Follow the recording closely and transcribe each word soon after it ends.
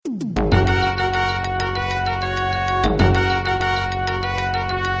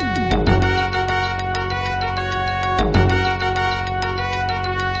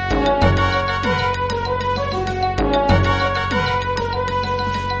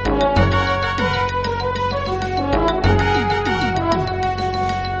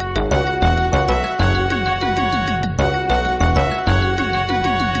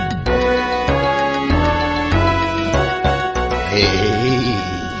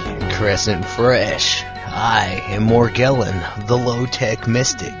crescent fresh. I am Morgellon, the low-tech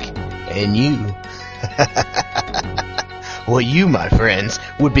mystic. And you? Well, you, my friends,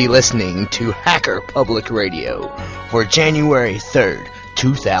 would be listening to Hacker Public Radio for January 3rd,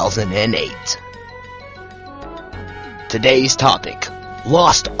 2008. Today's topic,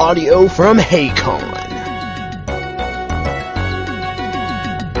 lost audio from Haycon.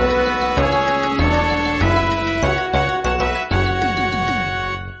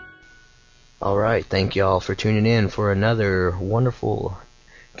 Alright, thank y'all for tuning in for another wonderful,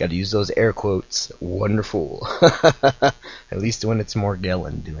 gotta use those air quotes, wonderful, at least when it's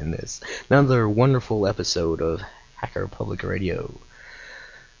Morgellon doing this, another wonderful episode of Hacker Public Radio.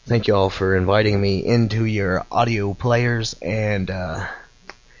 Thank y'all for inviting me into your audio players, and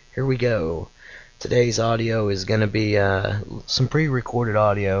here we go. Today's audio is gonna be some pre-recorded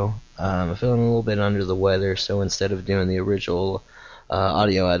audio. I'm feeling a little bit under the weather, so instead of doing the original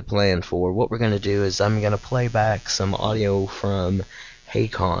audio I'd planned for, what we're going to do is I'm going to play back some audio from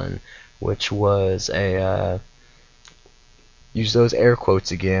Haycon, which was use those air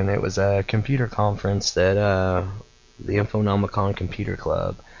quotes again, it was a computer conference that the Infonomicon Computer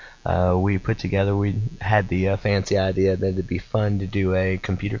Club we put together. We had the fancy idea that it'd be fun to do a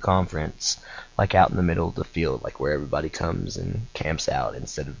computer conference like out in the middle of the field, like where everybody comes and camps out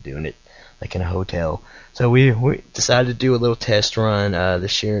instead of doing it like in a hotel. So we decided to do a little test run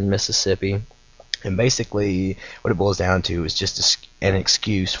this year in Mississippi, and basically what it boils down to is just an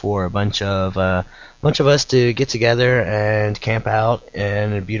excuse for a bunch of us to get together and camp out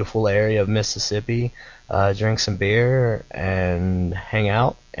in a beautiful area of Mississippi, drink some beer and hang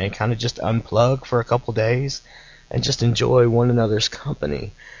out and kind of just unplug for a couple days and just enjoy one another's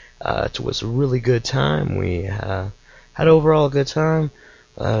company. It was a really good time. We had overall a good time.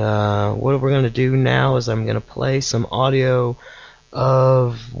 What we're going to do now is I'm going to play some audio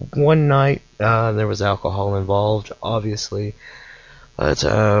of one night. There was alcohol involved, obviously, but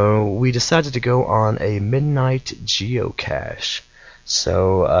we decided to go on a midnight geocache.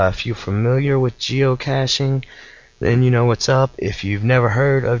 So if you're familiar with geocaching, then you know what's up. If you've never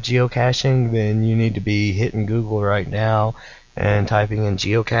heard of geocaching, then you need to be hitting Google right now and typing in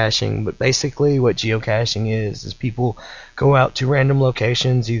geocaching. But basically what geocaching is people go out to random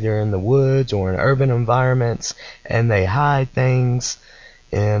locations, either in the woods or in urban environments, and they hide things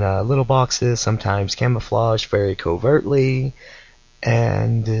in little boxes, sometimes camouflaged very covertly,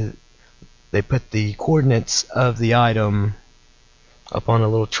 and they put the coordinates of the item up on a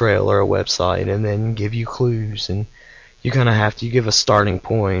little trail or a website and then give you clues, and you kind of have to give a starting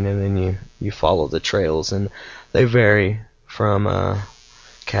point, and then you follow the trails, and they vary from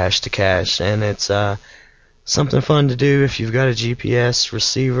cache to cache, and it's something fun to do if you've got a GPS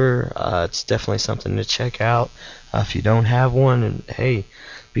receiver. It's definitely something to check out if you don't have one, and hey,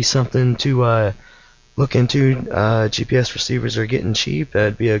 be something to look into. GPS receivers are getting cheap.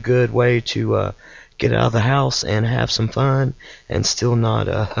 It'd be a good way to get out of the house and have some fun and still not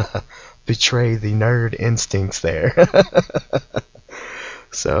betray the nerd instincts there.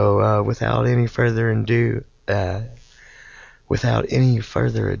 So without any further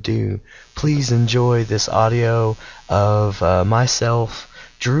ado, please enjoy this audio of myself,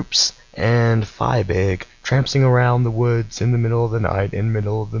 Droops, and Big trampsing around the woods in the middle of the night in the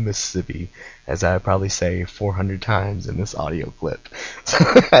middle of the Mississippi, as I probably say 400 times in this audio clip. So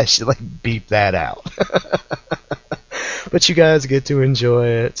I should beep that out. But you guys get to enjoy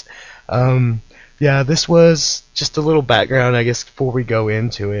it. Yeah, this was just a little background, I guess, before we go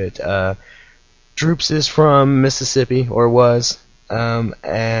into it. Droops is from Mississippi, or was,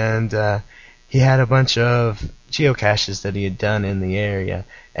 and he had a bunch of geocaches that he had done in the area,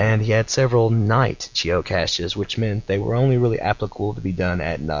 and he had several night geocaches, which meant they were only really applicable to be done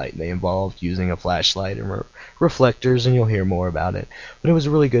at night. They involved using a flashlight and reflectors, and you'll hear more about it. But it was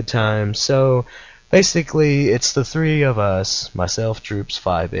a really good time. So basically, it's the three of us, myself, Droops,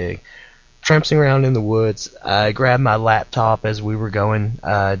 Big, trampsing around in the woods. I grabbed my laptop as we were going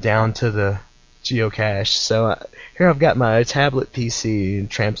down to the geocache. So here I've got my tablet PC and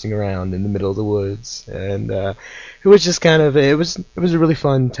trampsing around in the middle of the woods, and it was just kind of it was a really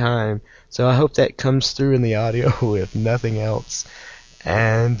fun time. So I hope that comes through in the audio, if nothing else.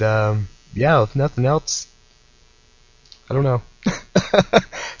 And yeah, if nothing else, I don't know.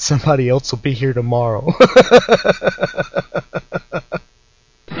 Somebody else will be here tomorrow.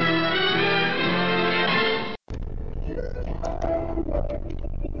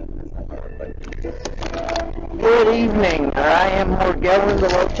 Good evening. I am Morgellon, the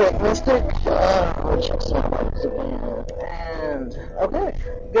low-tech mystic. And okay.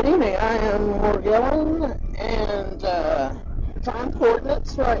 Good evening. I am Morgellon, and time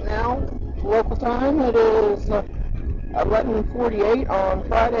coordinates right now. Local time, it is 11:48 on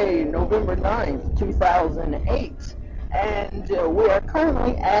Friday, November 9th, 2008. And we are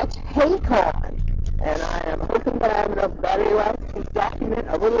currently at Haycon. And I am hoping that I have enough battery life to document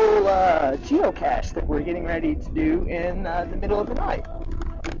a little geocache that we're getting ready to do in the middle of the night,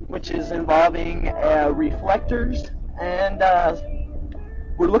 which is involving reflectors, and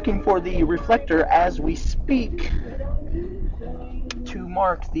we're looking for the reflector as we speak to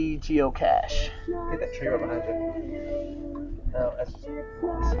mark the geocache. Get that tree right behind you. No, that's just...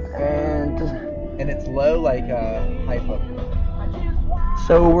 And it's low like Haycon.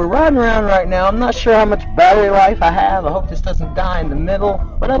 So we're riding around right now. I'm not sure how much battery life I have. I hope this doesn't die in the middle,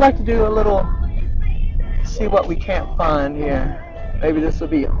 but I'd like to do a little, see what we can't find here. Maybe this will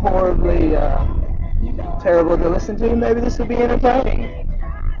be horribly terrible to listen to. Maybe this will be entertaining.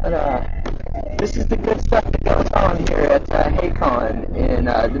 But this is the good stuff that goes on here at Haycon in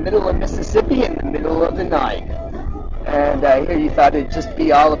the middle of Mississippi in the middle of the night. And here you thought it'd just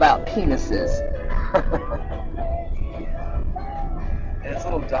be all about penises. And it's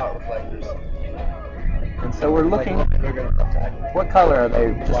little dot reflectors. And so we're looking. They're gonna attack. What color are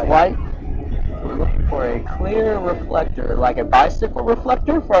they? Just white? We're looking for a clear reflector, like a bicycle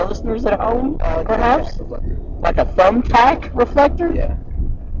reflector for our listeners at home, perhaps? Like a thumbtack reflector? Yeah.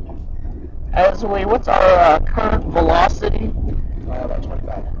 What's our current velocity? About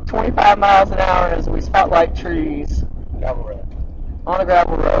 25. 25 miles an hour as we spotlight trees Gravel road. on a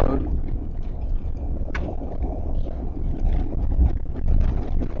gravel road.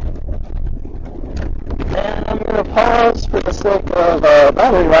 And I'm going to pause for the sake of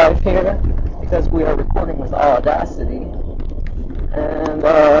battery life here, because we are recording with Audacity. And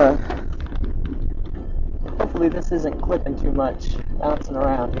hopefully this isn't clipping too much, bouncing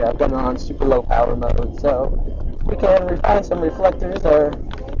around here. I've done it on super low power mode, so we can refine some reflectors, or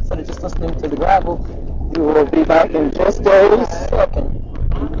instead of just listening to the gravel, we will be back in just a second.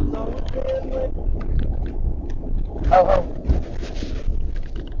 Oh.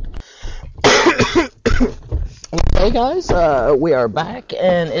 Okay, guys, we are back,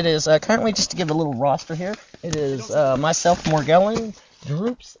 and it is currently, just to give a little roster here, it is myself, Morgellon,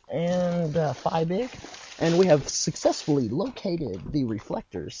 Droops, and Phi Big, and we have successfully located the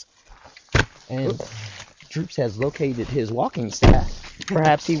reflectors. And Droops has located his walking staff.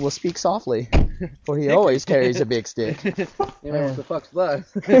 Perhaps he will speak softly, for he always carries a big stick. Yeah, what the fuck's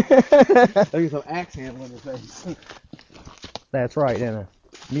that? There's some axe handle in his face. That's right, and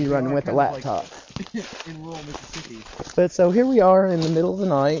me running with the laptop. In rural Mississippi. But so here we are in the middle of the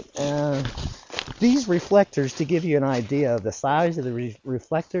night, and these reflectors, to give you an idea of the size of the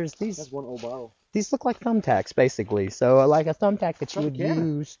reflectors, That's one old bottle. these look like thumbtacks, basically. So like a thumbtack that you would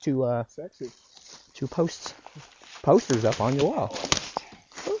use to post posters up on your wall.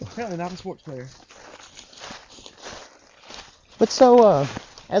 Apparently not a sports player. But so,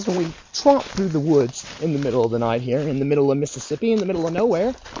 as we tromp through the woods in the middle of the night here, in the middle of Mississippi, in the middle of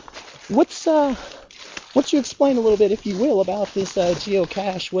nowhere, what's you explain a little bit, if you will, about this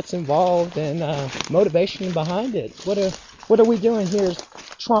geocache, what's involved, and motivation behind it? What are we doing here,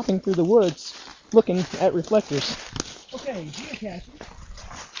 tromping through the woods, looking at reflectors? Okay,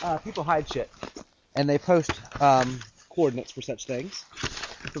 geocaching. People hide shit, and they post coordinates for such things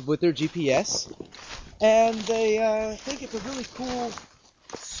with their GPS, and they think it's a really cool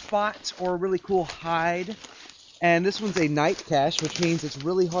spot or a really cool hide. And this one's a night cache, which means it's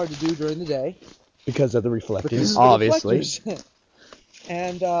really hard to do during the day. Because of the reflectors, obviously. obviously.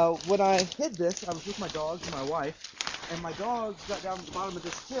 And when I hid this, I was with my dogs and my wife, and my dogs got down to the bottom of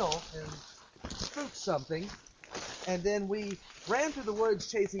this hill and spooked something, and then we ran through the woods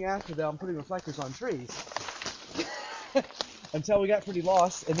chasing after them, putting reflectors on trees, until we got pretty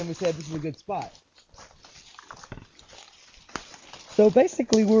lost, and then we said this is a good spot. So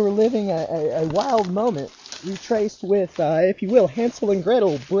basically we were living a wild moment, retraced with, if you will, Hansel and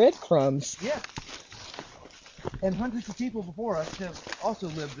Gretel breadcrumbs. Yeah. And hundreds of people before us have also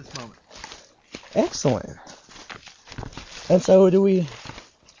lived this moment. Excellent. And so do we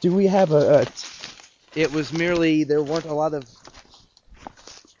have It was merely, there weren't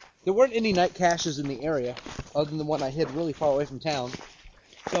any night caches in the area, other than the one I hid really far away from town.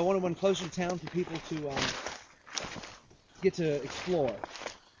 So I wanted one closer to town for people to get to explore.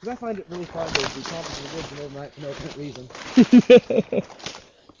 Because I find it really fun to be camping in the woods in the middle of the night for no apparent reason.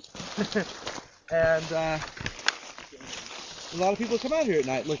 And a lot of people come out here at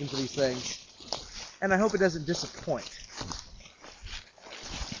night looking for these things. And I hope it doesn't disappoint.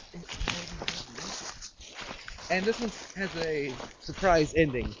 And this one has a surprise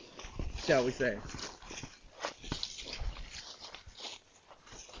ending, shall we say.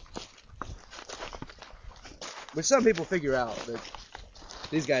 Which some people figure out, but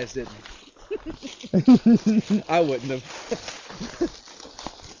these guys didn't. I wouldn't have.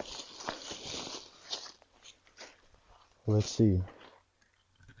 Let's see.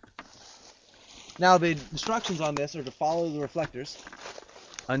 Now the instructions on this are to follow the reflectors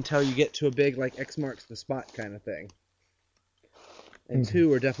until you get to a big like X marks the spot kind of thing. And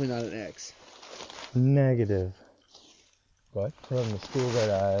 2 are definitely not an X. Negative. But from the school that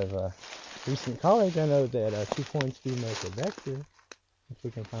I've recent college, I know that 2 points do make a vector. If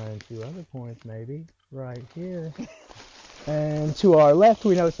we can find 2 other points, maybe right here. And to our left,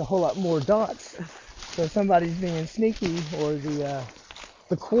 we notice a whole lot more dots. So somebody's being sneaky, or the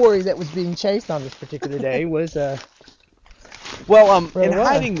quarry that was being chased on this particular day was in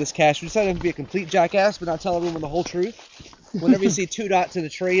hiding this cache, we decided to be a complete jackass, but not tell everyone the whole truth. Whenever you see 2 dots in a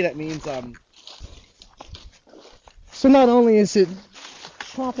tree, that means So not only is it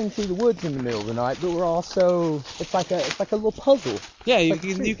tromping through the woods in the middle of the night, but we're also it's like a little puzzle. Yeah,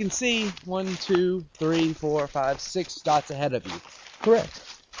 you can see 1, 2, 3, 4, 5, 6 dots ahead of you. Correct.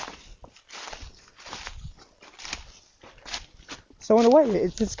 So in a way,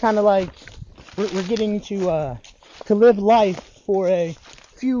 it's just kind of like we're getting to live life for a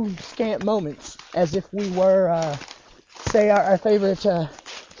few scant moments, as if we were, say, our favorite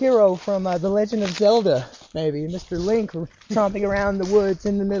hero from The Legend of Zelda, maybe Mr. Link, tromping around the woods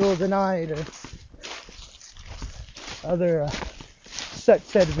in the middle of the night, or other such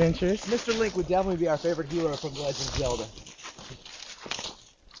said adventures. Mr. Link would definitely be our favorite hero from The Legend of Zelda.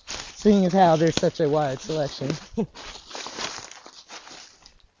 Seeing as how there's such a wide selection.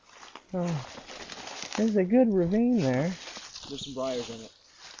 Oh, there's a good ravine there. There's some briars in it.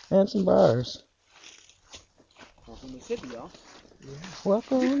 And some bars. Welcome to Mississippi, y'all. Yeah.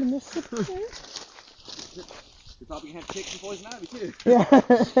 Welcome to Mississippi. You're probably going to have chicks and poison ivy, too. Yeah.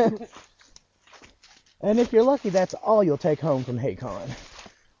 And if you're lucky, that's all you'll take home from Haycon.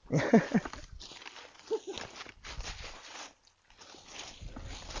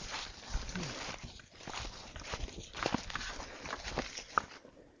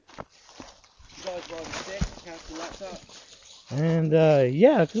 And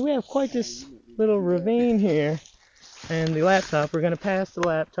yeah, because we have quite this little ravine here. And the laptop, we're going to pass the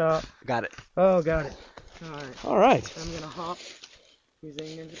laptop. Got it. Oh, got it. All right. I'm going to hop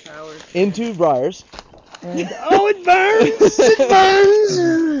using Ninja Power. Into briars. And, oh, it burns! It burns!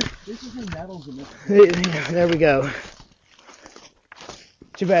 There we go.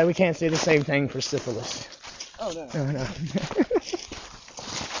 Too bad we can't say the same thing for syphilis. Oh, no. Oh, no.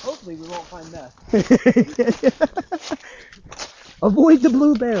 Hopefully we won't find meth. Avoid the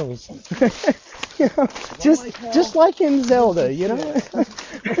blue barrels. You know, just like in Zelda, you know.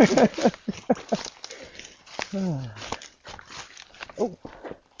 Oh.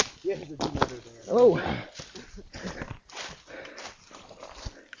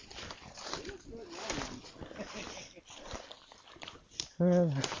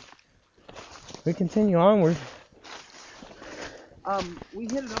 Oh. We continue onward. We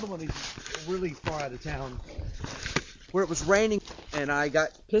hit another one of these really far out of town where it was raining and I got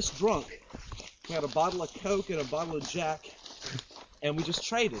pissed drunk. We had a bottle of Coke and a bottle of Jack and we just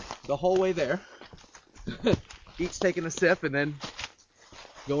traded the whole way there. Each taking a sip and then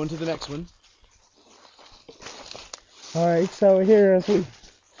going to the next one. Alright, so here as we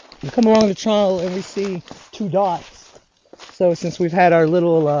come along the trail and we see 2 dots. So since we've had our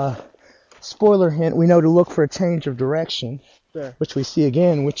little spoiler hint, we know to look for a change of direction. There. Which we see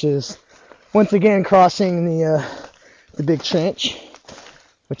again, which is once again crossing the big trench,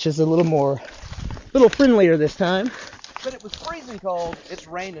 which is a little friendlier this time. But it was freezing cold, it's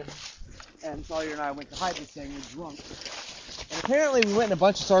raining, and Sawyer and I went to hike this thing, we're drunk. And apparently we went in a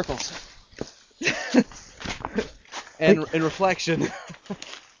bunch of circles. And in reflection.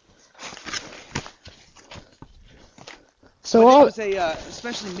 So it was a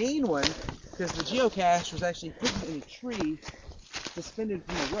especially mean one, because the geocache was actually hidden in a tree, suspended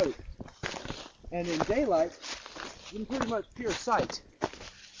from a rope. And in daylight, you can pretty much pure sight.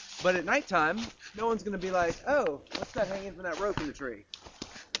 But at nighttime, no one's going to be like, oh, what's that hanging from that rope in the tree?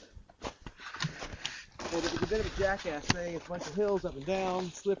 And it was a bit of a jackass thing. It's a bunch of hills up and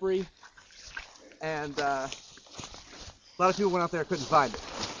down, slippery. And a lot of people went out there and couldn't find it.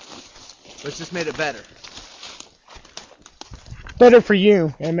 But it's just made it better. Better for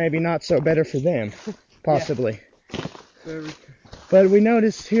you, and maybe not so better for them, possibly. Yeah. But we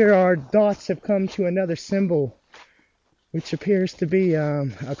notice here our dots have come to another symbol, which appears to be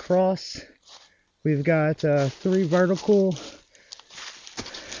a cross. We've got 3 vertical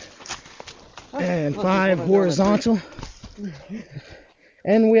and 5 horizontal.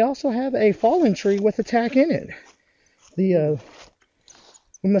 And we also have a fallen tree with a tack in it.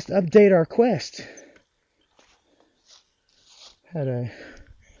 We must update our quest. Had a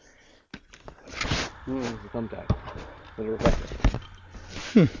thumbtack. With a reflector.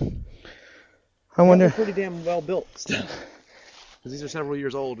 I wonder. They're pretty damn well built still. Because these are several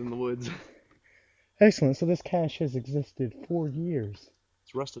years old in the woods. Excellent. So this cache has existed 4 years.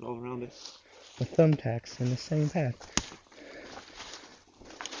 It's rusted all around it. With thumbtacks in the same path.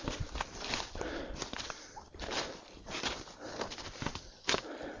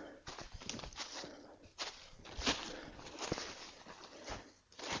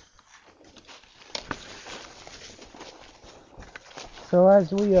 So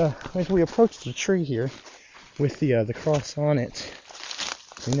as we approach the tree here with the cross on it,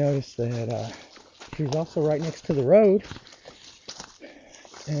 we notice that the tree's also right next to the road,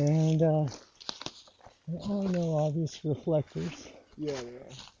 and there are no obvious reflectors. Yeah,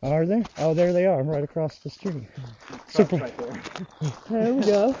 they Are there? Oh, there they are, right across the street. Super. Right there. There we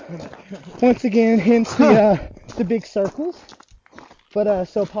go. Once again, hence the big circles. But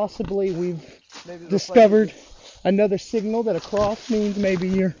so possibly we've discovered another signal that a cross means maybe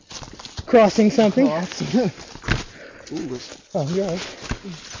you're crossing something. Ooh. Oh, yeah.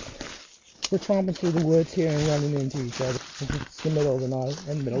 We're tromping through the woods here and running into each other. It's the middle of the night,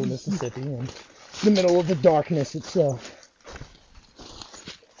 and the middle of Mississippi, and the middle of the darkness itself.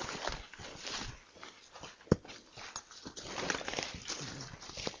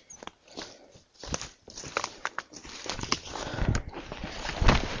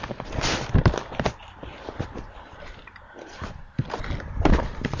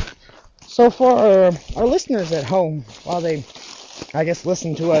 So for our listeners at home, while they, I guess,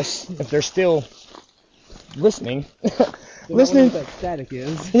 listen to us, if they're still listening, listening. What that static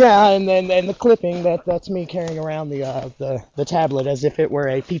is. Yeah, and then the clipping, that's me carrying around the tablet as if it were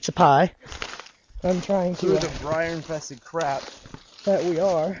a pizza pie. I'm trying to. Through the briar-infested crap. That we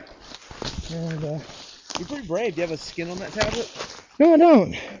are. And you're pretty brave. Do you have a skin on that tablet? No, I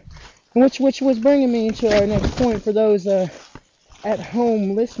don't. Which was bringing me to our next point for those at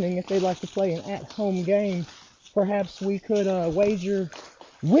home listening. If they'd like to play an at-home game, perhaps we could wager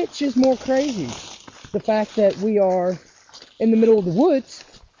which is more crazy. The fact that we are in the middle of the woods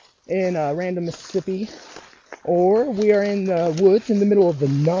in random Mississippi, or we are in the woods in the middle of the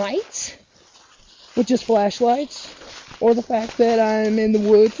night with just flashlights, or the fact that I'm in the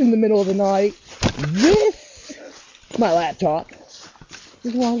woods in the middle of the night with my laptop,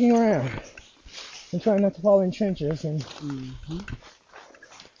 just walking around and trying not to fall in trenches. And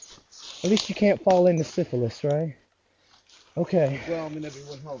at least you can't fall into syphilis, right? Okay. Well, I mean, that'd be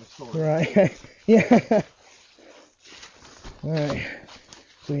one hell of a story. Right. Yeah. Alright.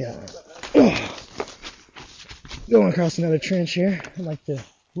 So yeah. Going across another trench here. I'd like to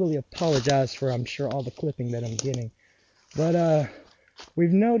really apologize for, I'm sure, all the clipping that I'm getting. But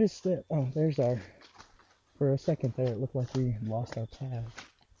we've noticed that, oh, there's our, for a second there, it looked like we lost our path.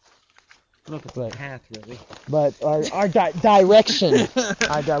 Not the path, really. But our direction,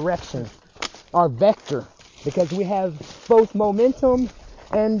 our vector, because we have both momentum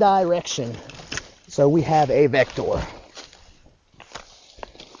and direction. So we have a vector.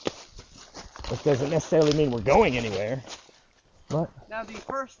 Which doesn't necessarily mean we're going anywhere. But now, the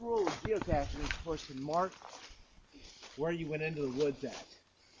first rule of geocaching is, of course, to mark where you went into the woods at.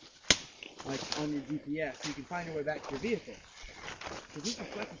 Like on your GPS, so you can find your way back to your vehicle. Because these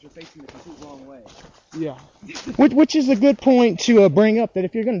reflectors are facing the complete wrong way. yeah. Which is a good point to bring up, that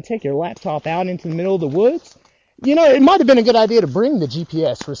if you're going to take your laptop out into the middle of the woods, you know, it might have been a good idea to bring the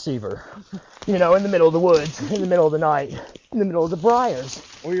GPS receiver. You know, in the middle of the woods, in the middle of the night, in the middle of the briars.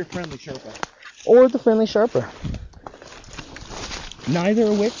 Or your friendly Sherpa. Or the friendly Sherpa. Neither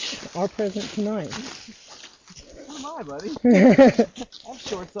of which are present tonight. What am I, buddy? I have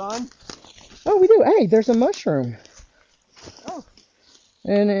shorts on. Oh, we do. Hey, there's a mushroom. Oh.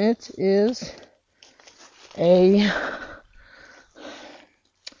 And it is I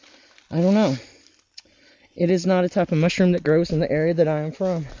don't know. It is not a type of mushroom that grows in the area that I am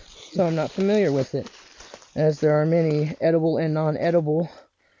from. So I'm not familiar with it. As there are many edible and non-edible,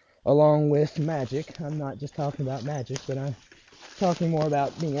 along with magic. I'm not just talking about magic, but I'm talking more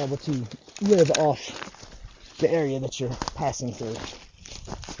about being able to live off the area that you're passing through.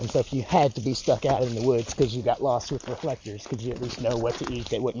 And so if you had to be stuck out in the woods because you got lost with reflectors, could you at least know what to eat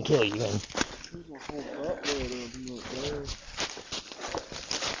that wouldn't kill you?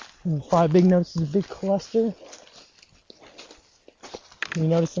 And 5 big notes is a big cluster. You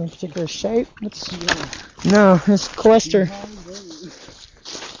notice any particular shape? No, it's a cluster.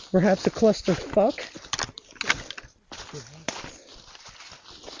 Perhaps a cluster fuck?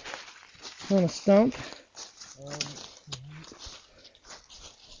 on a stump.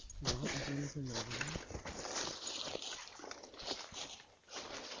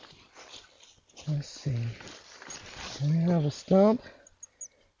 Let's see. We have a stump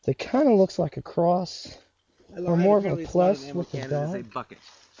that kind of looks like a cross, or more of a plus with a dot. It is a bucket.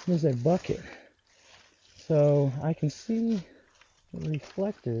 It is a bucket. So I can see the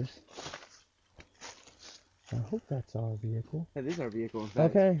reflectors. I hope that's our vehicle. That is our vehicle, in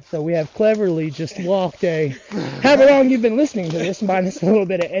fact. Okay, so we have cleverly just walked however long you've been listening to this, minus a little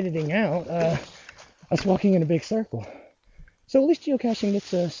bit of editing out, us walking in a big circle. So at least geocaching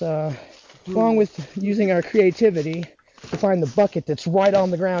gets us, along with using our creativity to find the bucket that's right on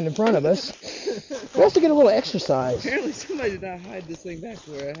the ground in front of us, we also get a little exercise. Apparently somebody did not hide this thing back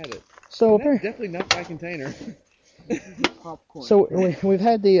to where I had it. So That's definitely not my container. Popcorn. So we've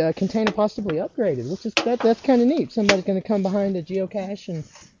had the container possibly upgraded, which is that's kind of neat. Somebody's going to come behind a geocache and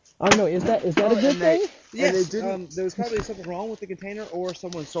I don't know. Is that a good thing? Yes. There was probably something wrong with the container, or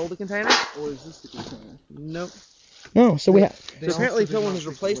someone sold the container. Or is this the container? Nope. No. So we have. So apparently someone has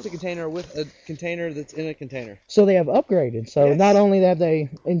replaced the container with a container that's in a container. So they have upgraded. So Yes. Not only have they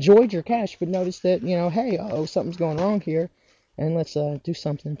enjoyed your cache, but noticed that hey, something's going wrong here. And let's do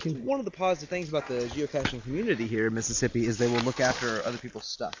something too. One of the positive things about the geocaching community here in Mississippi is they will look after other people's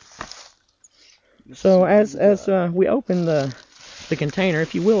stuff. So as we open the container,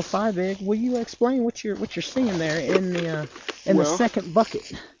 if you will, Five-Egg, will you explain what you're seeing there in the second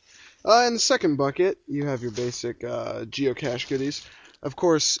bucket? In the second bucket, you have your basic geocache goodies. Of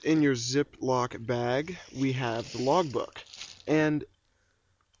course, in your Ziploc bag, we have the logbook, and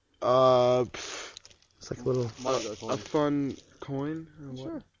It's like a little a fun coin? Or what?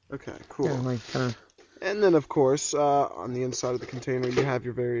 Sure. Okay, cool. Yeah, like kind of. And then, of course, on the inside of the container, you have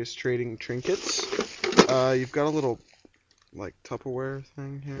your various trading trinkets. You've got a little, Tupperware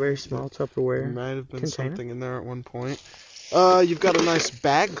thing here. Very small Tupperware. There might have been container. something in there at one point. You've got a nice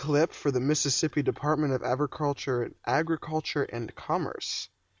bag clip for the Mississippi Department of Agriculture and Commerce.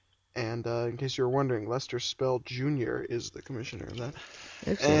 And in case you were wondering, Lester Spell Jr. is the commissioner of that.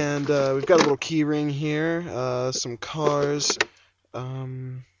 Excellent. And we've got a little key ring here, some cars.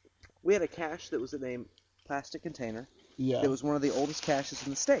 We had a cache that was in a plastic container. Yeah. It was one of the oldest caches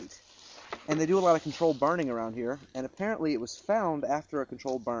in the state. And they do a lot of controlled burning around here, and apparently it was found after a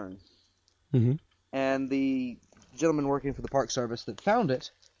controlled burn. Mm-hmm. And the gentleman working for the Park Service that found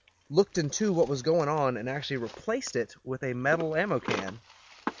it looked into what was going on and actually replaced it with a metal ammo can.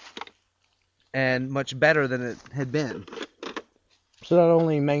 And much better than it had been. So not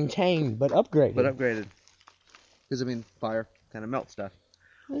only maintained, but upgraded. Because, fire kind of melts stuff.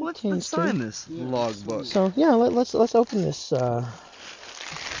 Well, let's tends to. sign this logbook. So yeah, let's open this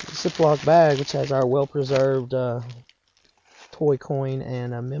Ziploc bag, which has our well-preserved toy coin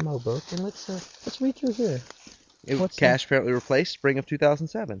and a memo book, and let's read through here. Cache apparently replaced spring of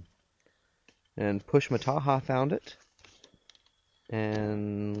 2007. And Push Mataha found it.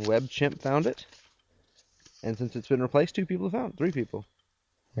 And Web Chimp found it. And since it's been replaced, 2 people have found it. 3 people.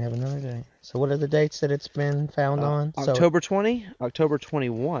 We have another date. So what are the dates that it's been found on? October 20, October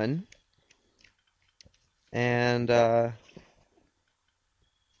 21, and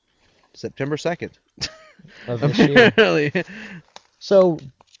September 2nd. Of this year. Apparently. So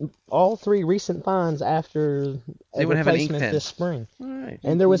all 3 recent finds after a would have an ink replacement pen. this spring. All right.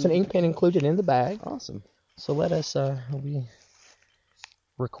 And there was an ink pen included in the bag. Awesome. So let us we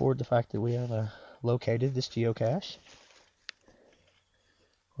record the fact that we have located this geocache.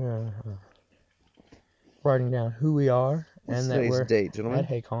 Writing down who we are What's and that today's we're date, gentlemen? at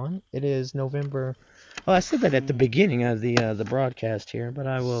Haycon. It is November. Oh, I said that at the beginning of the broadcast here, but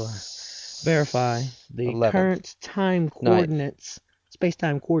I will verify the 11th. current time coordinates,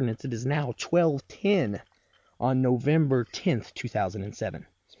 space-time coordinates. It is now 12:10 on November 10th, 2007.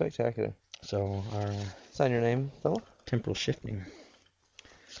 Spectacular. So our Sign your name, fella. temporal shifting.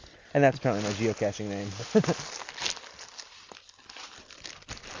 And that's apparently my geocaching name.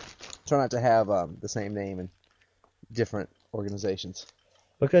 Try not to have the same name in different organizations.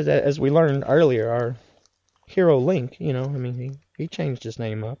 Because as we learned earlier, our hero Link, he changed his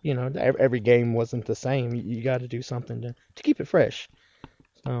name up. Every game wasn't the same. You got to do something to keep it fresh.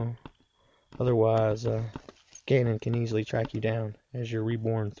 So otherwise, Ganon can easily track you down as you're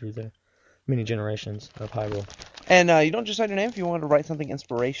reborn through the many generations of Hyrule. And you don't just sign your name if you want to write something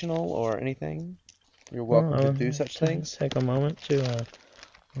inspirational or anything. You're welcome to do such things. Take a moment to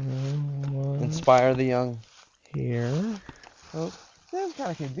Inspire the young. here. Oh. That's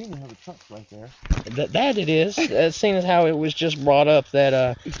kind of convenient how the truck's right there. That it is. Seeing as how it was just brought up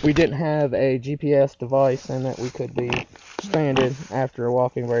that we didn't have a GPS device and that we could be stranded after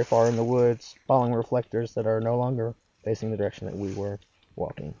walking very far in the woods, following reflectors that are no longer facing the direction that we were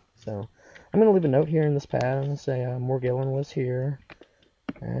walking. So I'm going to leave a note here in this pad. I'm going to say Morgillon was here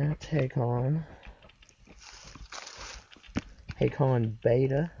at Haycon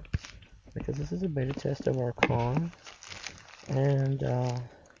Beta, because this is a beta test of our con. And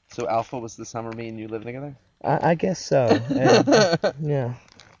So Alpha was the summer me and you lived together? I guess so. And, yeah.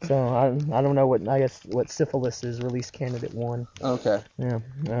 So I don't know what syphilis is release candidate 1. Okay. Yeah.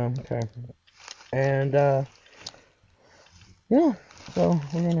 Okay. And yeah. So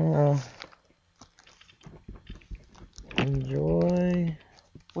we're gonna enjoy.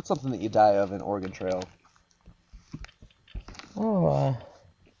 What's something that you die of in Oregon Trail?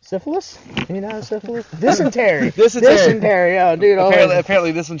 Syphilis? You know syphilis? Dysentery. Dysentery. Dysentery. Oh, dude.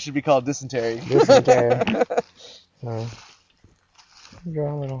 Apparently this one should be called dysentery. Dysentery. So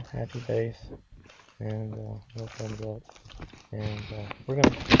draw a little happy face and little thumbs up. And we're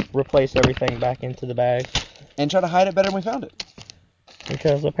gonna replace everything back into the bag. And try to hide it better than we found it.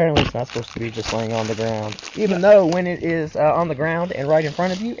 Because apparently it's not supposed to be just laying on the ground. Even though when it is on the ground and right in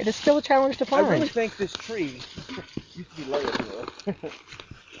front of you, it is still a challenge to find. I really think this tree used to be layered here.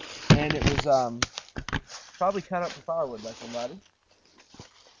 And it was probably cut up for firewood by somebody.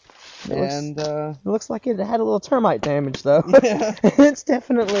 It looks like it had a little termite damage, though. Yeah. It's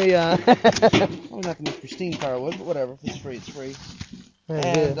definitely... Probably not the most pristine firewood, but whatever. If it's free, it's free.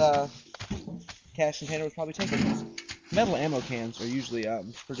 And cash container was probably taken. Metal ammo cans are usually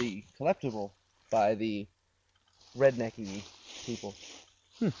pretty collectible by the rednecky people.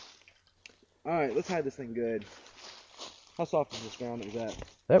 Alright, let's hide this thing good. How soft is this ground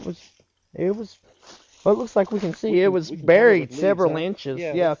that was at? Well, it looks like we can see it was we can buried cover it with several leaves, huh? inches.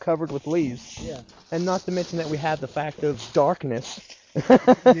 Yeah, Yeah, covered with leaves. Yeah. And not to mention that we have the fact of darkness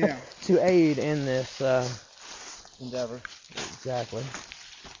Yeah. to aid in this Endeavor. Exactly.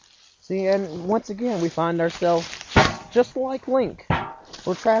 See, and once again, we find ourselves just like Link.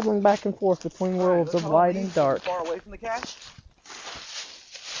 We're traveling back and forth between worlds of light and dark. Far away from the cache.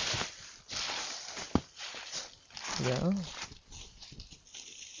 Yeah.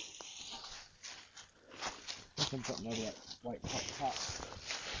 Something over that white top.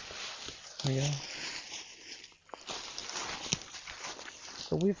 Yeah.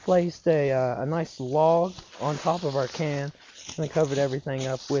 So we've placed a nice log on top of our can and covered everything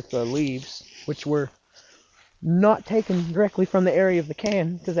up with leaves, which were not taken directly from the area of the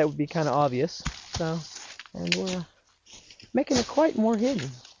can because that would be kind of obvious. So, and we're making it quite more hidden.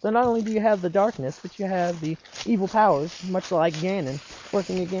 So not only do you have the darkness, but you have the evil powers, much like Ganon,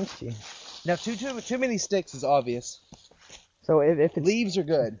 working against you. Now, too many sticks is obvious. So if it's, Leaves are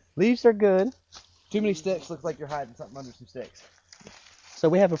good. leaves are good. Too many sticks looks like you're hiding something under some sticks. So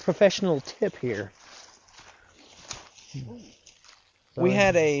we have a professional tip here. So, We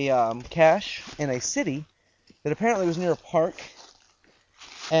had a cache in a city that apparently was near a park,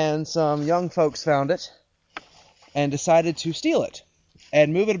 and some young folks found it and decided to steal it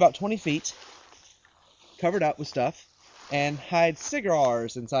and move it about 20 feet, covered up with stuff, and hide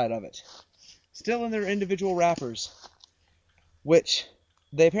cigars inside of it, still in their individual wrappers, which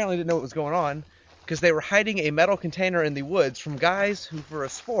they apparently didn't know what was going on because they were hiding a metal container in the woods from guys who, for a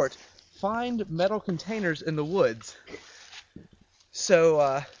sport, find metal containers in the woods.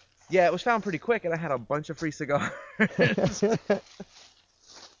 So, yeah, it was found pretty quick, and I had a bunch of free cigars.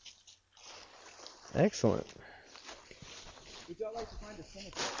 Excellent. Would y'all like to find a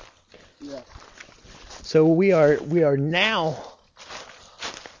cemetery? Yeah. So we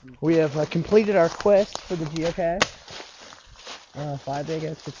have completed our quest for the geocache. 5-Egg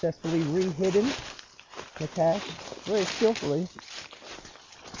has successfully re-hidden the cache very skillfully.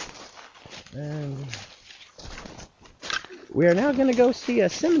 And we are now going to go see a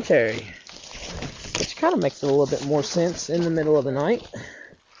cemetery, which kind of makes a little bit more sense in the middle of the night.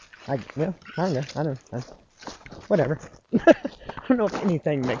 Whatever. I don't know if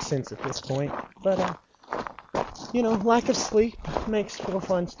anything makes sense at this point, but lack of sleep makes for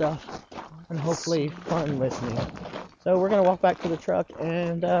fun stuff, and hopefully fun listening. So we're gonna walk back to the truck,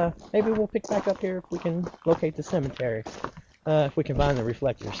 and maybe we'll pick back up here if we can locate the cemetery. If we can find the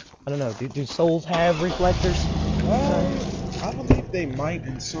reflectors. I don't know. Do souls have reflectors? I believe they might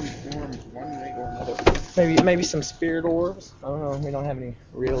in some form, one way or another. Maybe some spirit orbs. I don't know. We don't have any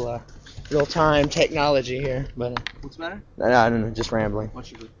real-time technology here, but What's the matter? I don't know. Just rambling.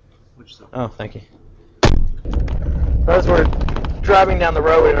 What'd you say? Oh, thank you. Those were driving down the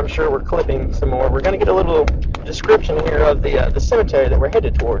road, and I'm sure we're clipping some more, we're going to get a little description here of the cemetery that we're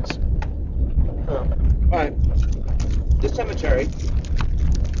headed towards. Alright. This cemetery,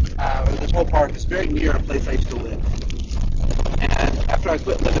 this whole park is very near a place I used to live. And after I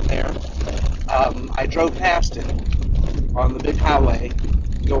quit living there, I drove past it on the big highway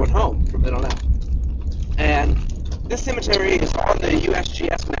going home from then on out. And this cemetery is on the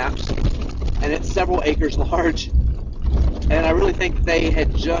USGS maps, and it's several acres large. And I really think they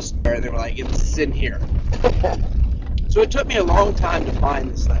had just, they were like, it's in here. So it took me a long time to find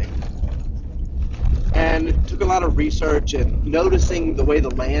this thing. And it took a lot of research and noticing the way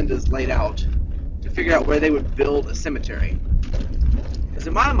the land is laid out to figure out where they would build a cemetery. Because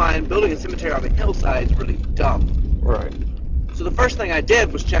in my mind, building a cemetery on the hillside is really dumb. Right. So the first thing I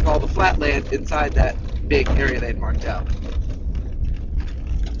did was check all the flat land inside that big area they had marked out.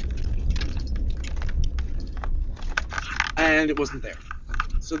 And it wasn't there.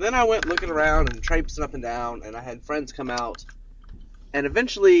 So then I went looking around and traipsing up and down, and I had friends come out. And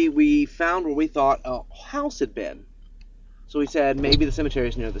eventually we found where we thought a house had been. So we said, maybe the cemetery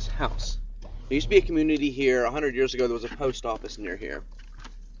is near this house. There used to be a community here. 100 years ago, there was a post office near here.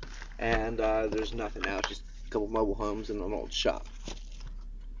 And there's nothing now. It's just a couple mobile homes and an old shop.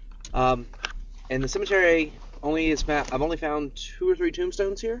 And the cemetery I've only found 2 or 3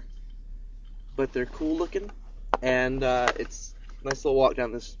 tombstones here. But they're cool looking. And it's a nice little walk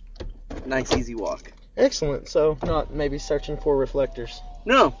down this nice, easy walk. Excellent. So, not maybe searching for reflectors.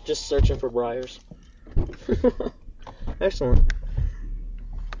 No. Just searching for briars. Excellent.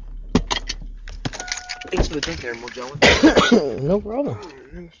 Thanks for the drink there, Magellan. No problem.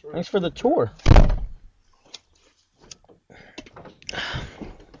 Thanks for the tour.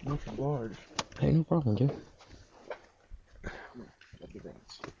 That's large. Hey, no problem, dude.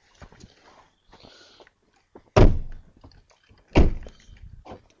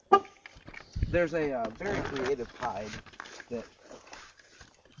 There's a very creative hide that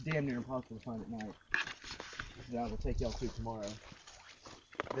damn near impossible to find at night that I will take y'all to tomorrow.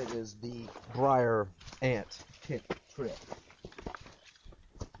 That is the briar ant tip trip.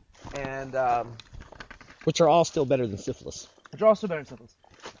 And, Which are all still better than syphilis. which are also better than syphilis.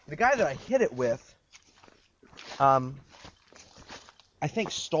 The guy that I hit it with, I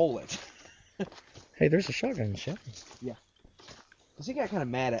think stole it. Hey, there's a shotgun in the shop. Yeah. Because he got kind of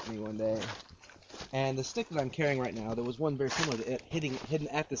mad at me one day. And the stick that I'm carrying right now, there was one very similar to it hidden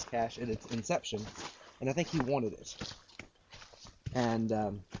at this cache at its inception. And I think he wanted it. And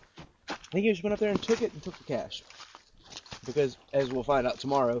I think he just went up there and took it and took the cache. Because, as we'll find out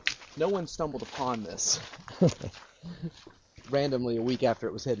tomorrow, no one stumbled upon this randomly a week after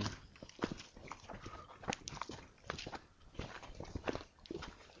it was hidden.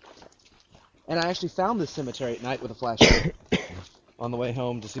 And I actually found this cemetery at night with a flashlight on the way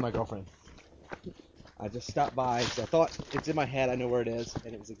home to see my girlfriend. I just stopped by because I thought it's in my head, I know where it is,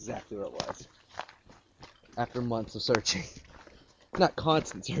 and it was exactly where it was. After months of searching. Not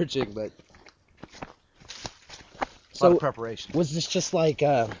constant searching, but a lot of preparation. Was this just like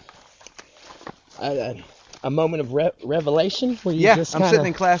a moment of revelation? Where you just I'm sitting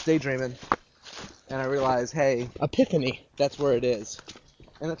in class daydreaming, and I realized, hey, epiphany. that's where it is.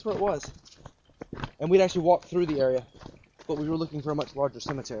 And that's where it was. And we'd actually walked through the area, but we were looking for a much larger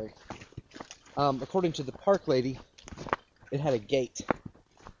cemetery. According to the park lady, it had a gate.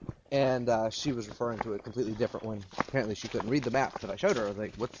 And she was referring to a completely different one. Apparently she couldn't read the map that I showed her. I was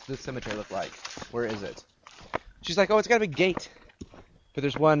like, what's this cemetery look like? Where is it? She's like, oh, it's got a big gate. But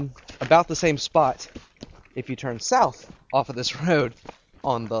there's one about the same spot if you turn south off of this road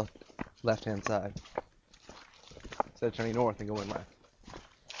on the left-hand side. Instead of turning north and going left.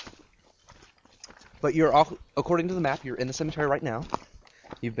 But you're, according to the map, you're in the cemetery right now.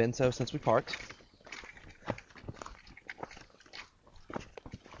 You've been so since we parked.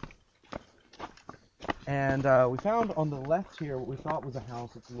 And we found on the left here what we thought was a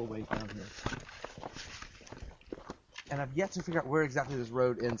house. It's a little ways down here. And I've yet to figure out where exactly this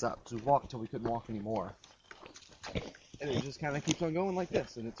road ends up. So we walked until we couldn't walk anymore. And it just kind of keeps on going like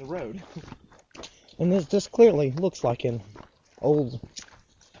this, and it's a road. And this clearly looks like an old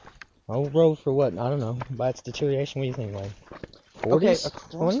road for what? I don't know. By its deterioration, what do you think, like 40s?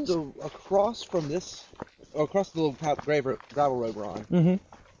 Okay, across from this, or across the little gravel road we're on, Mm-hmm.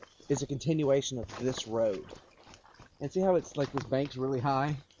 is a continuation of this road. And see how it's like this bank's really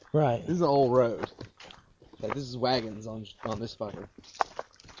high? Right. This is an old road. Like, this is wagons on this fucker.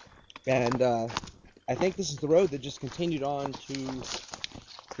 And I think this is the road that just continued on to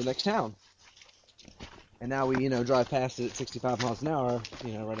the next town. And now we, drive past it at 65 miles an hour,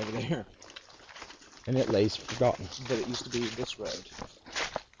 right over there. And it lays forgotten. But it used to be this road.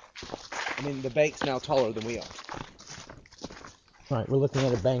 I mean, the bank's now taller than we are. Right, we're looking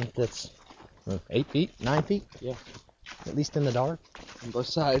at a bank that's 8 feet, 9 feet? Yeah. At least in the dark. On both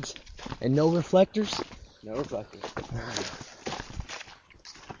sides. And no reflectors? No reflectors.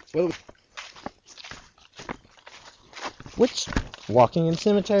 Well, Which, walking in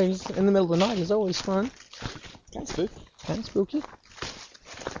cemeteries in the middle of the night is always fun. kind of spooky. Kind of spooky.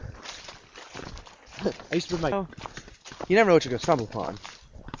 I used to put my... You never know what you're going to stumble upon.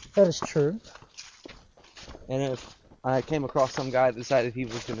 That is true. And if I came across some guy that decided he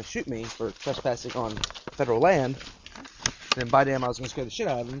was going to shoot me for trespassing on federal land, then by damn I was going to scare the shit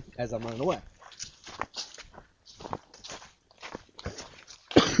out of him as I'm running away.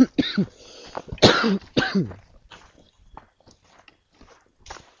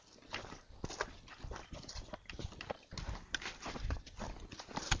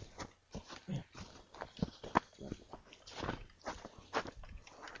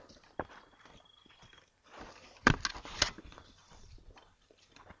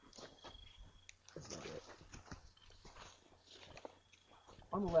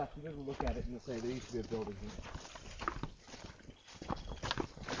 On the left, you're going to look at it and you'll say there used to be a building here.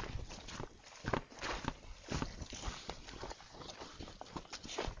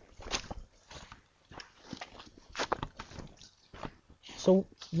 So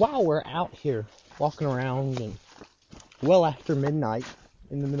while we're out here walking around and well after midnight,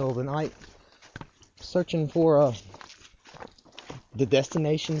 in the middle of the night, searching for the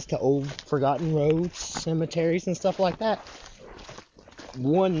destinations to old forgotten roads, cemeteries, and stuff like that,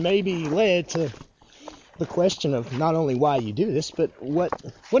 one maybe led to the question of not only why you do this, but what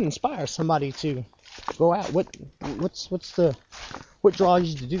inspires somebody to go out. What draws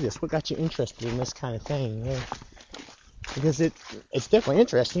you to do this? What got you interested in this kind of thing? Yeah. Because it's definitely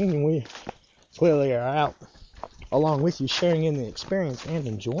interesting, and we clearly are out along with you, sharing in the experience and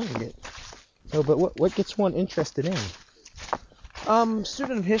enjoying it. So, but what gets one interested in?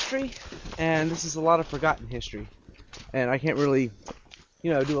 Student of history, and this is a lot of forgotten history, and I can't really,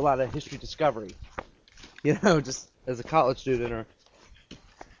 do a lot of history discovery, just as a college student or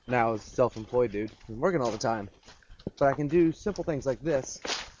now as a self-employed dude. I'm working all the time, but I can do simple things like this.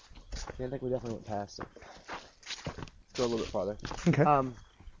 I think we definitely went past it. Let's go a little bit farther. Okay.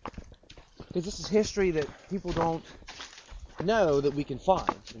 Because this is history that people don't know that we can find,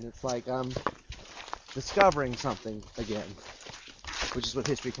 and it's like discovering something again, which is what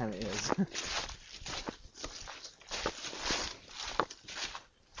history kind of is.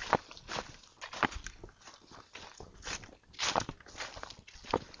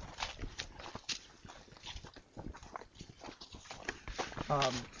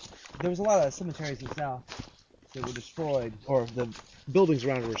 There was a lot of cemeteries in the South that were destroyed, or the buildings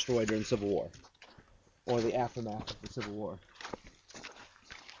around it were destroyed during the Civil War, or the aftermath of the Civil War.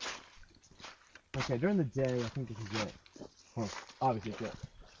 Okay, during the day, I think this is it. Well, obviously it's it.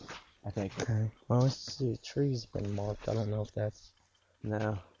 I think. Okay. Well, I see a tree's been marked. I don't know if that's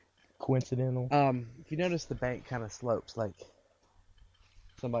No. coincidental. If you notice, the bank kind of slopes, like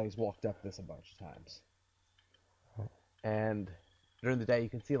somebody's walked up this a bunch of times. And during the day, you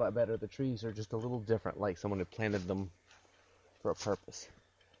can see a lot better. The trees are just a little different, like someone had planted them for a purpose.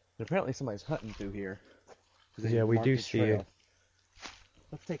 And apparently somebody's hunting through here. Yeah, we do see it.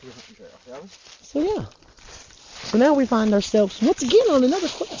 Let's take a hunting trail, shall we? So yeah. So now we find ourselves once again on another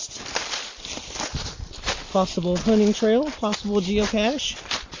quest. Possible hunting trail, possible geocache,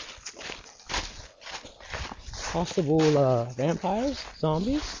 possible vampires,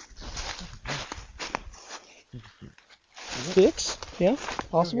 zombies, sticks, yeah,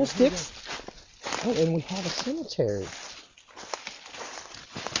 possible sticks. Oh, and we have a cemetery.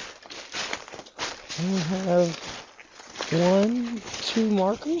 And we have 1, 2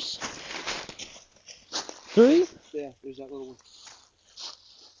 markers. 3. Yeah, there's that little one.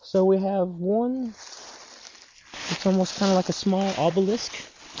 So we have one. It's almost kind of like a small obelisk.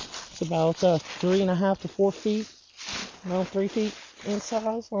 It's about 3.5 to 4 feet, no, 3 feet in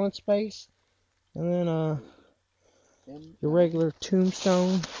size on its base, and then your regular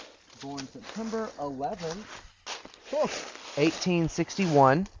tombstone. Born September 11th,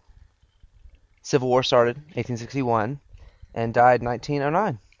 1861. Civil War started 1861, and died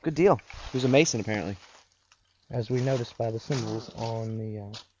 1909. Good deal. He was a Mason, apparently. As we noticed by the symbols on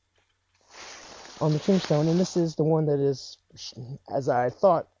the tombstone, and this is the one that is, as I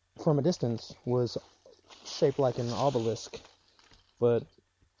thought from a distance, was shaped like an obelisk, but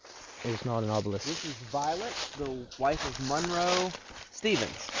it's not an obelisk. This is Violet, the wife of Monroe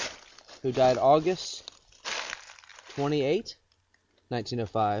Stevens, who died August 28,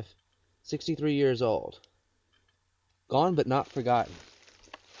 1905, 63 years old. Gone but not forgotten.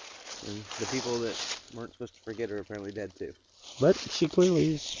 And the people that weren't supposed to forget are apparently dead too. But she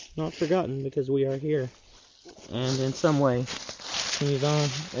clearly is not forgotten because we are here. And in some way, she's on.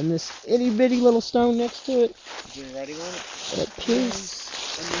 And this itty bitty little stone next to it. Is there writing on it? It appears.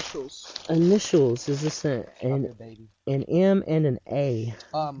 Initials. Initials. Is this an M and an A?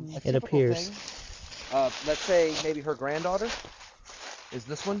 It appears. Thing, let's say maybe her granddaughter is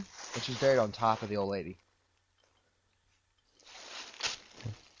this one, and she's buried on top of the old lady.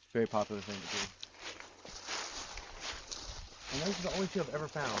 Very popular thing to do. And those are the only two I've ever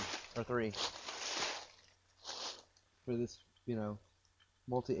found, or three, for this,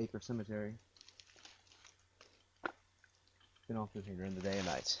 multi-acre cemetery. Been all through here during the day and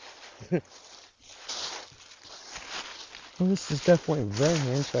night. Well, this is definitely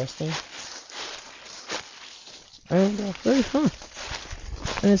very interesting. And very fun.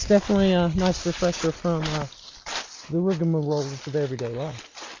 And it's definitely a nice refresher from the rigmarole of everyday life.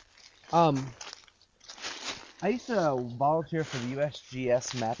 I used to volunteer for the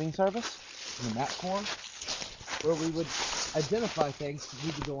USGS mapping service in the Map Corps, where we would identify things that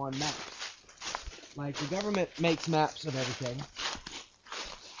need to go on maps. Like, the government makes maps of everything,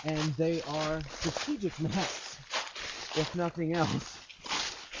 and they are strategic maps, if nothing else.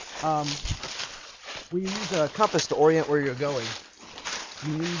 When you use a compass to orient where you're going,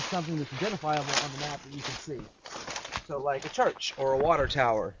 you need something that's identifiable on the map that you can see. So, like a church or a water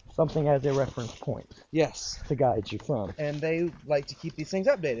tower. Something as a reference point. Yes. To guide you from. And they like to keep these things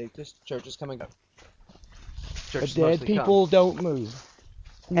updated, because churches come and go. But dead people don't move.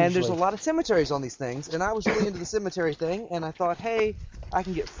 And there's a lot of cemeteries on these things, and I was really into the cemetery thing, and I thought, hey, I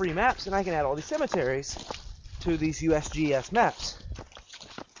can get free maps, and I can add all these cemeteries to these USGS maps.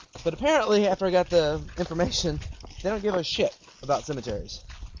 But apparently, after I got the information, they don't give a shit about cemeteries.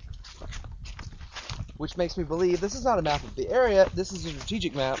 Which makes me believe this is not a map of the area, this is a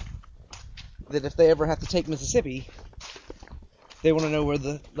strategic map that if they ever have to take Mississippi, they want to know where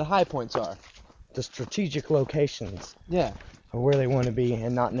the high points are. The strategic locations. Yeah. Or where they want to be,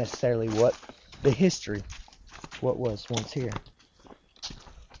 and not necessarily what the history, what was once here.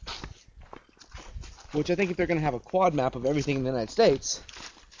 Which I think if they're going to have a quad map of everything in the United States,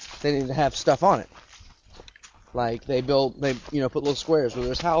 they need to have stuff on it. Like they put little squares where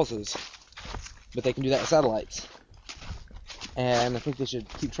there's houses, but they can do that with satellites. And I think they should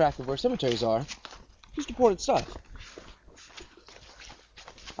keep track of where cemeteries are, just important stuff.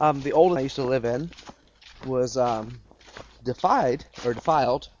 The old one I used to live in was defiled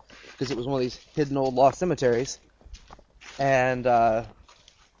because it was one of these hidden old lost cemeteries, and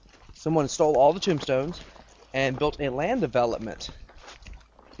someone stole all the tombstones and built a land development,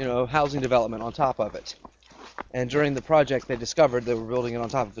 housing development on top of it. And during the project, they discovered they were building it on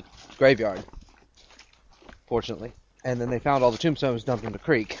top of the graveyard, fortunately. And then they found all the tombstones dumped in the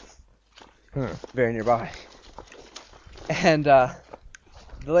creek, very nearby. And the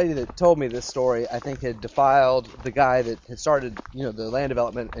lady that told me this story, I think, had defiled the guy that had started, the land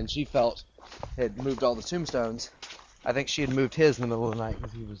development, and she felt had moved all the tombstones. I think she had moved his in the middle of the night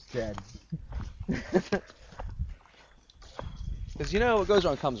because he was dead. Because, what goes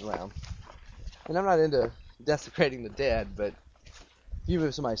around comes around. And I'm not into desecrating the dead, but if you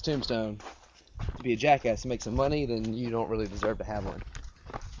move somebody's tombstone to be a jackass and make some money, then you don't really deserve to have one.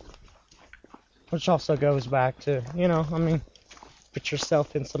 Which also goes back to, put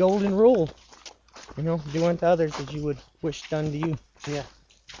yourself in some golden rule. Do unto others as you would wish done to you. Yeah.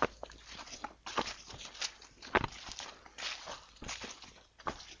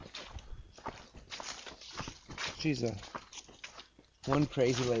 She's one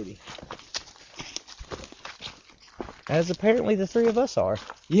crazy lady. As apparently the three of us are.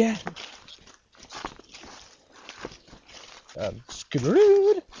 Yeah.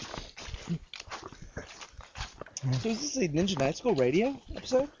 Screwed. So is this a Ninja Night School radio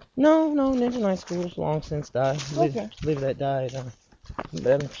episode? No, Ninja Night School's long since died. Okay. Believe that died.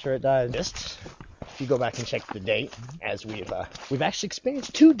 I'm sure it died. Just if you go back and check the date, as we've actually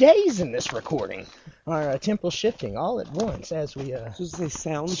experienced 2 days in this recording. Our temple shifting all at once as we So is this a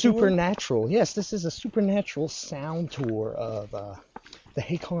sound supernatural. Tour? Yes, this is a supernatural sound tour of the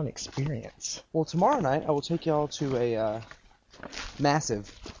Haycon experience. Well, tomorrow night I will take y'all to a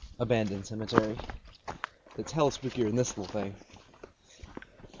massive abandoned cemetery. It's hell spookier than this little thing.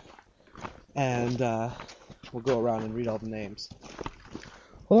 And we'll go around and read all the names.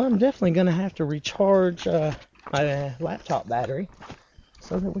 Well, I'm definitely going to have to recharge my laptop battery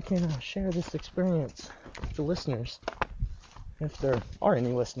so that we can share this experience with the listeners, if there are any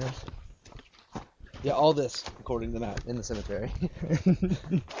listeners. Yeah, all this, according to the map, in the cemetery.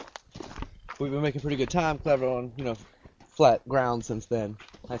 we've been making pretty good time, clever on, flat ground since then.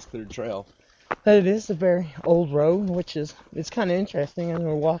 Nice clear trail. But it is a very old road, which it's kind of interesting. And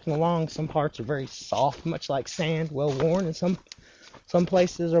we're walking along. Some parts are very soft, much like sand, well worn, and some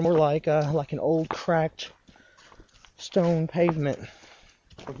places are more like an old cracked stone pavement.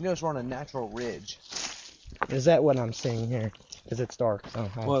 If you notice, we're on a natural ridge. Is that what I'm seeing here? Because it's dark. So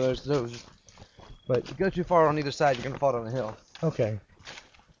well, there's those. But if you go too far on either side, you're gonna fall down a hill. Okay.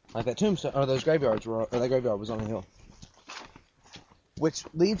 Like that tombstone, or those graveyards that graveyard was on a hill. Which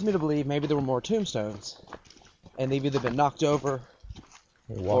leads me to believe maybe there were more tombstones, and they've either been knocked over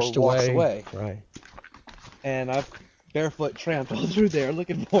or washed away. Right. And I've barefoot tramped all through there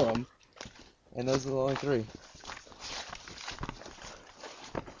looking for them, and those are the only 3.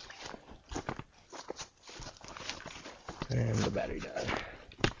 And the battery died.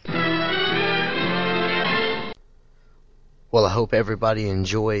 Well, I hope everybody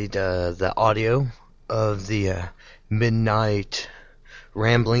enjoyed the audio of the midnight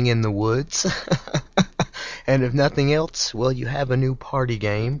rambling in the woods. And if nothing else, well, you have a new party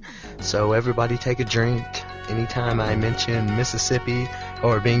game. So everybody take a drink. Anytime I mention Mississippi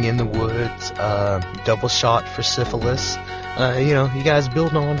or being in the woods, double shot for syphilis, you guys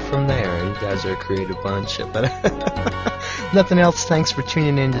build on from there. You guys are a creative bunch. But nothing else, thanks for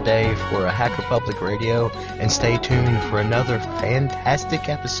tuning in today for Hacker Public Radio, and stay tuned for another fantastic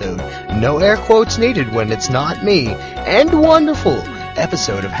episode, no air quotes needed when it's not me, and wonderful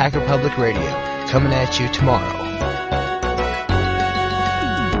episode of Hacker Public Radio, coming at you tomorrow.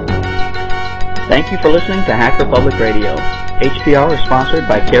 Thank you for listening to Hacker Public Radio. HPR is sponsored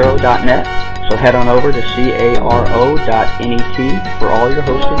by Caro.net, so head on over to caro.net for all your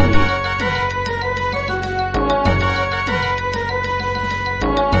hosting needs.